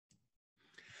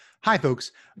Hi,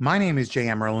 folks. My name is Jay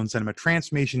Merlins, and I'm a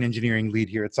transformation engineering lead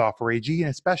here at Software AG and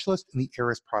a specialist in the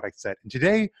ARIS product set. And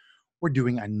today, we're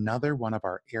doing another one of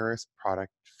our ARIS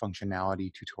product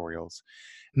functionality tutorials.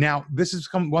 Now, this is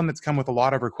one that's come with a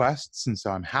lot of requests, and so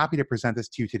I'm happy to present this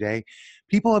to you today.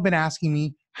 People have been asking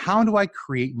me, how do I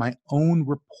create my own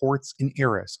reports in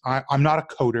ARIS? I'm not a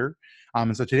coder,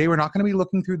 and so today we're not going to be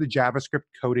looking through the JavaScript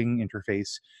coding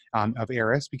interface of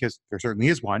ARIS, because there certainly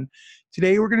is one.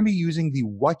 Today, we're going to be using the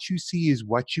what you see is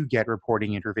what you get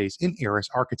reporting interface in ARIS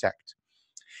Architect.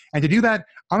 And to do that,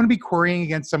 I'm going to be querying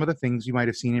against some of the things you might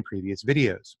have seen in previous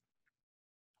videos,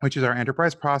 which is our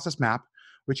enterprise process map,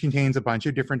 which contains a bunch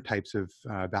of different types of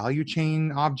value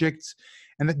chain objects,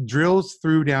 and that drills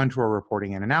through down to our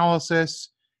reporting and analysis,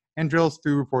 and drills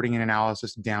through reporting and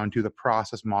analysis down to the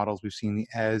process models we've seen the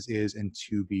as is and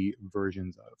to be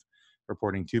versions of.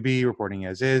 Reporting to be, reporting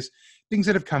as is, things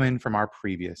that have come in from our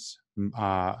previous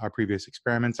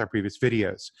experiments, our previous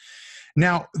videos.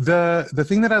 Now, the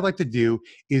thing that I'd like to do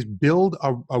is build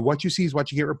a what you see is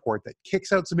what you get report that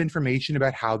kicks out some information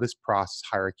about how this process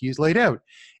hierarchy is laid out,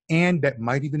 and that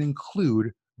might even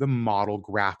include the model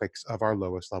graphics of our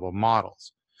lowest level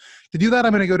models. To do that,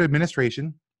 I'm going to go to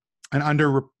administration, and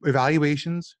under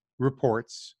evaluations,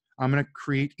 reports, I'm going to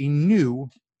create a new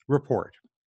report.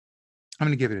 I'm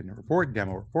going to give it a new report,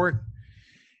 demo report,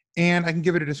 and I can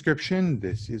give it a description.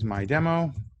 This is my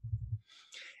demo.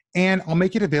 And I'll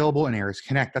make it available in ARIS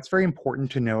Connect. That's very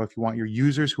important to know if you want your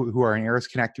users who are in ARIS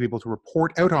Connect to be able to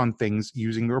report out on things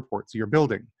using the reports you're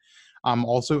building.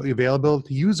 Also available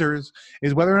to users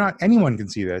is whether or not anyone can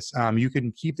see this. You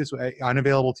can keep this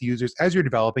unavailable to users as you're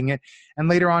developing it, and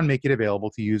later on make it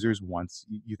available to users once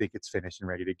you think it's finished and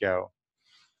ready to go.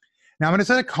 Now I'm going to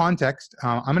set a context.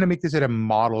 I'm going to make this at a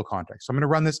model context. So I'm going to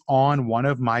run this on one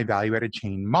of my value-added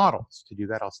chain models. To do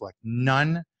that, I'll select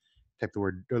none, type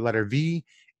the letter V,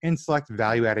 and select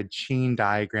value-added chain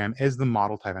diagram as the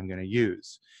model type I'm going to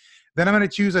use. Then I'm going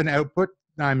to choose an output.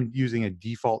 I'm using a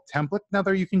default template. Now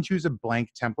there you can choose a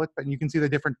blank template, but you can see the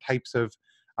different types of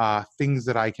things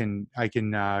that I can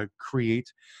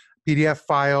create. PDF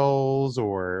files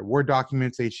or Word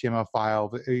documents, HTML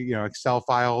files, Excel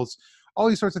files, all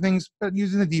these sorts of things. But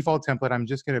using the default template, I'm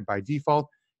just going to, by default,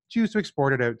 choose to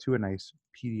export it out to a nice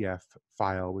PDF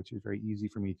file, which is very easy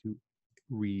for me to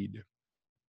read.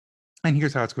 And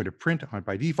here's how it's going to print on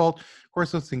by default. Of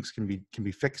course, those things can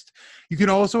be fixed. You can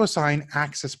also assign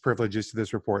access privileges to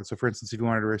this report. So for instance, if you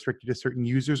wanted to restrict it to certain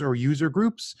users or user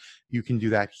groups, you can do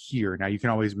that here. Now you can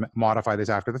always modify this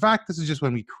after the fact. This is just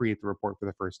when we create the report for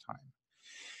the first time.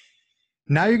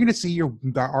 Now you're going to see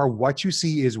our what you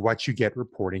see is what you get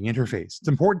reporting interface. It's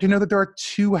important to know that there are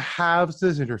two halves to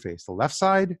this interface. The left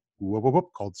side,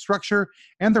 called structure,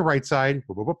 and the right side,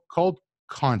 called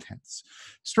contents.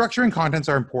 Structure and contents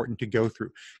are important to go through.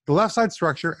 The left side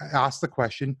structure asks the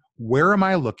question, where am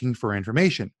I looking for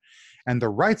information? And the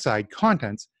right side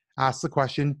contents asks the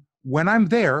question, when I'm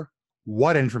there,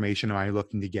 what information am I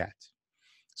looking to get?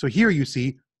 So here you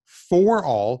see for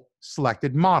all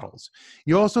selected models.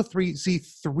 You also see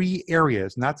three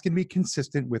areas, and that's going to be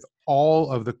consistent with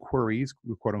all of the queries,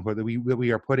 quote unquote, that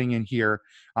we are putting in here.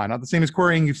 Not the same as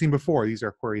querying you've seen before. These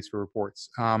are queries for reports.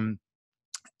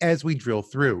 As we drill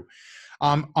through.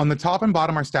 On the top and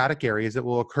bottom are static areas that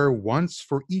will occur once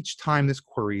for each time this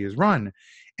query is run.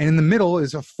 And in the middle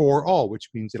is a for all, which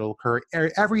means it'll occur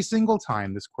every single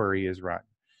time this query is run.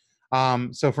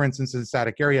 So for instance, in the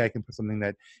static area, I can put something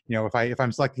that, if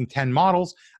I'm selecting 10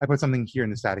 models, I put something here in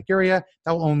the static area,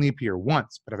 that will only appear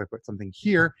once. But if I put something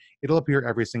here, it'll appear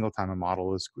every single time a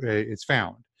model is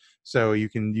found. So you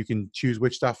can choose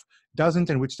which stuff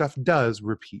doesn't and which stuff does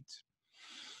repeat.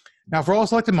 Now, for all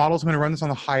selected models, I'm going to run this on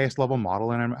the highest level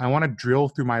model, and I want to drill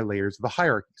through my layers of the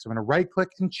hierarchy. So I'm going to right-click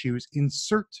and choose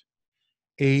Insert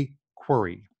a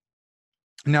Query.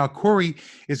 Now, a query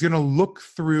is going to look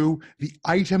through the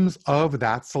items of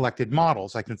that selected model.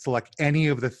 So I can select any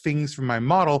of the things from my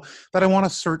model that I want to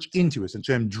search into.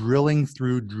 Essentially, I'm drilling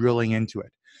into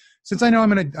it. Since I know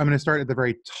I'm going to start at the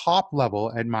very top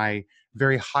level at my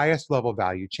very highest level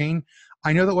value chain,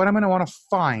 I know that what I'm going to want to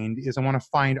find is I want to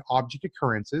find object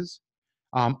occurrences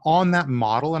on that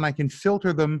model, and I can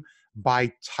filter them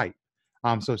by type.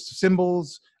 So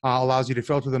symbols allows you to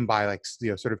filter them by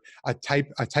sort of a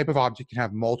type of object can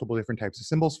have multiple different types of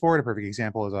symbols for it. A perfect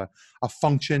example is a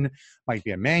function, might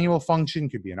be a manual function,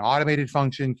 could be an automated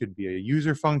function, could be a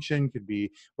user function, could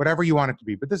be whatever you want it to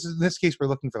be. But in this case, we're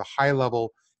looking for the high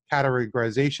level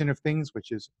categorization of things,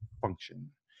 which is function.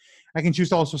 I can choose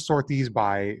to also sort these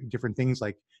by different things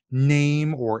like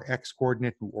name or X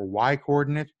coordinate or Y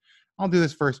coordinate. I'll do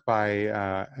this first by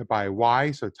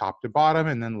Y, so top to bottom,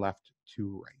 and then left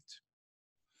to right.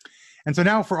 And so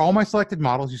now for all my selected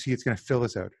models, you see it's going to fill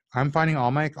this out. I'm finding all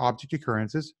my object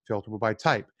occurrences filterable by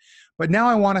type. But now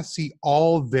I want to see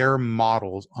all their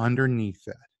models underneath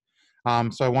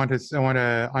that. So I want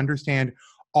to understand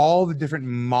all the different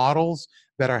models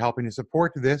that are helping to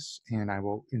support this, and I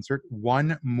will insert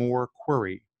one more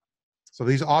query. So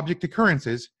these object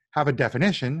occurrences have a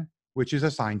definition, which is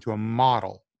assigned to a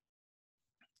model.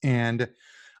 And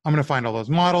I'm going to find all those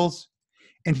models,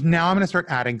 and now I'm going to start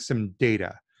adding some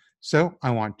data. So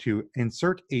I want to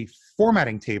insert a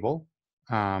formatting table.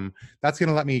 That's going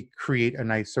to let me create a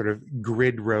nice sort of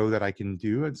grid row that I can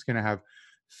do. It's going to have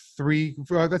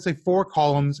let's say 4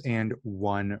 columns and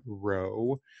 1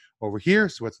 row over here.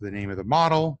 So what's the name of the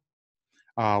model?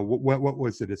 What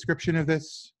was the description of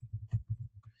this?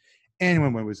 And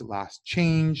when was it last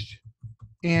changed?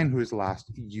 And who is the last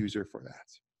user for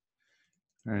that?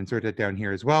 And insert that down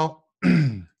here as well.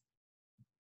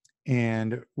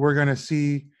 And we're going to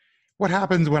see what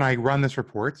happens when I run this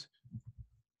report.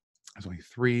 There's only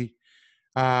 3.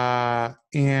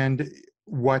 And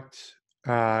what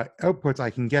outputs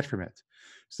I can get from it.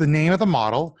 So the name of the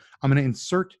model, I'm going to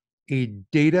insert a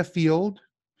data field.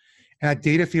 And that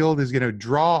data field is going to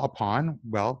draw upon,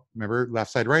 well, remember left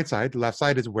side, right side. Left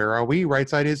side is where are we? Right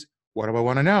side is what do I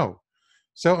want to know?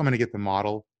 So I'm going to get the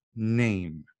model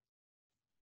name.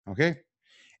 Okay.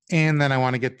 And then I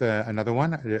want to get another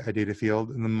one, a data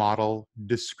field, in the model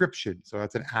description. So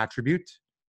that's an attribute,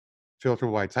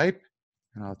 filterable by type.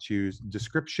 And I'll choose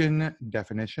description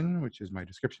definition, which is my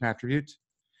description attribute.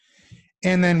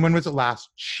 And then when was it last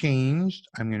changed?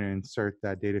 I'm going to insert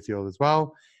that data field as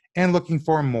well. And looking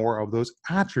for more of those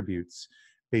attributes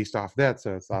based off that.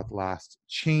 So it's that last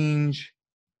change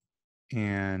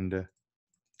and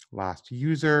last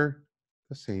user,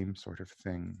 the same sort of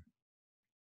thing.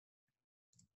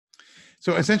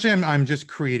 So essentially, I'm just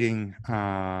creating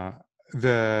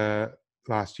the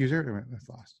last user. That's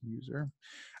last user.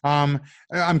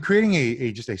 I'm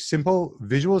creating just a simple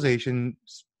visualization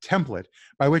template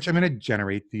by which I'm going to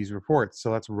generate these reports.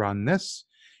 So let's run this,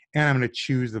 and I'm going to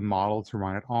choose the model to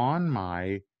run it on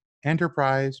my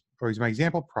enterprise, or use my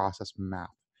example process map.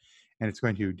 And it's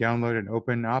going to download and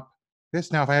open up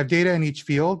this. Now, if I have data in each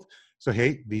field, so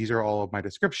hey, these are all of my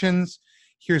descriptions.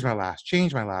 Here's my last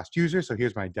change, my last user. So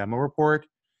here's my demo report.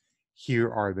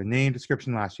 Here are the name,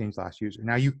 description, last change, last user.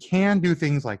 Now you can do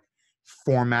things like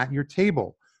format your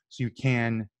table. So you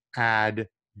can add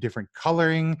different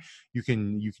coloring. You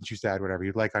can choose to add whatever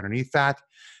you'd like underneath that.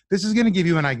 This is going to give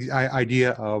you an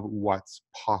idea of what's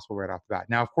possible right off the bat.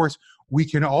 Now, of course, we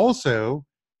can also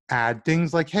add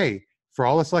things like, hey, for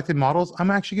all the selected models,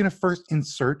 I'm actually going to first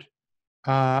insert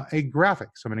a graphic.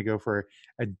 So I'm going to go for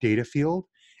a data field.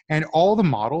 And all the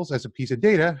models as a piece of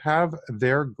data have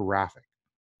their graphic.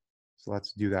 So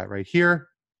let's do that right here.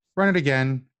 Run it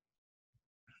again.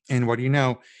 And what do you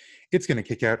know? It's going to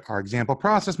kick out our example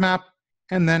process map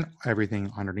and then everything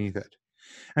underneath it.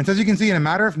 And so as you can see, in a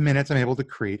matter of minutes, I'm able to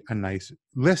create a nice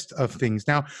list of things.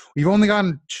 Now, we've only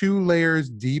gotten 2 layers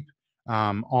deep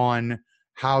on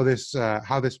how this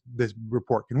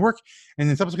report can work. And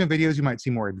in subsequent videos, you might see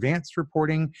more advanced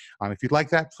reporting. If you'd like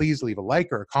that, please leave a like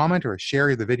or a comment or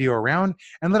share the video around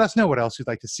and let us know what else you'd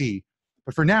like to see.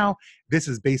 But for now, this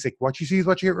is basic what you see is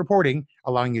what you get reporting,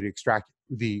 allowing you to extract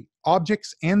the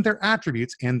objects and their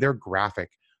attributes and their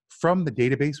graphic from the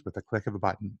database with a click of a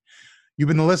button. You've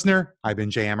been the listener. I've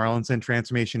been J.M. Erlinson,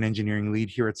 Transformation Engineering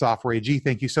Lead here at Software AG.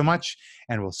 Thank you so much,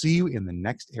 and we'll see you in the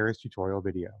next ARIS tutorial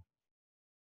video.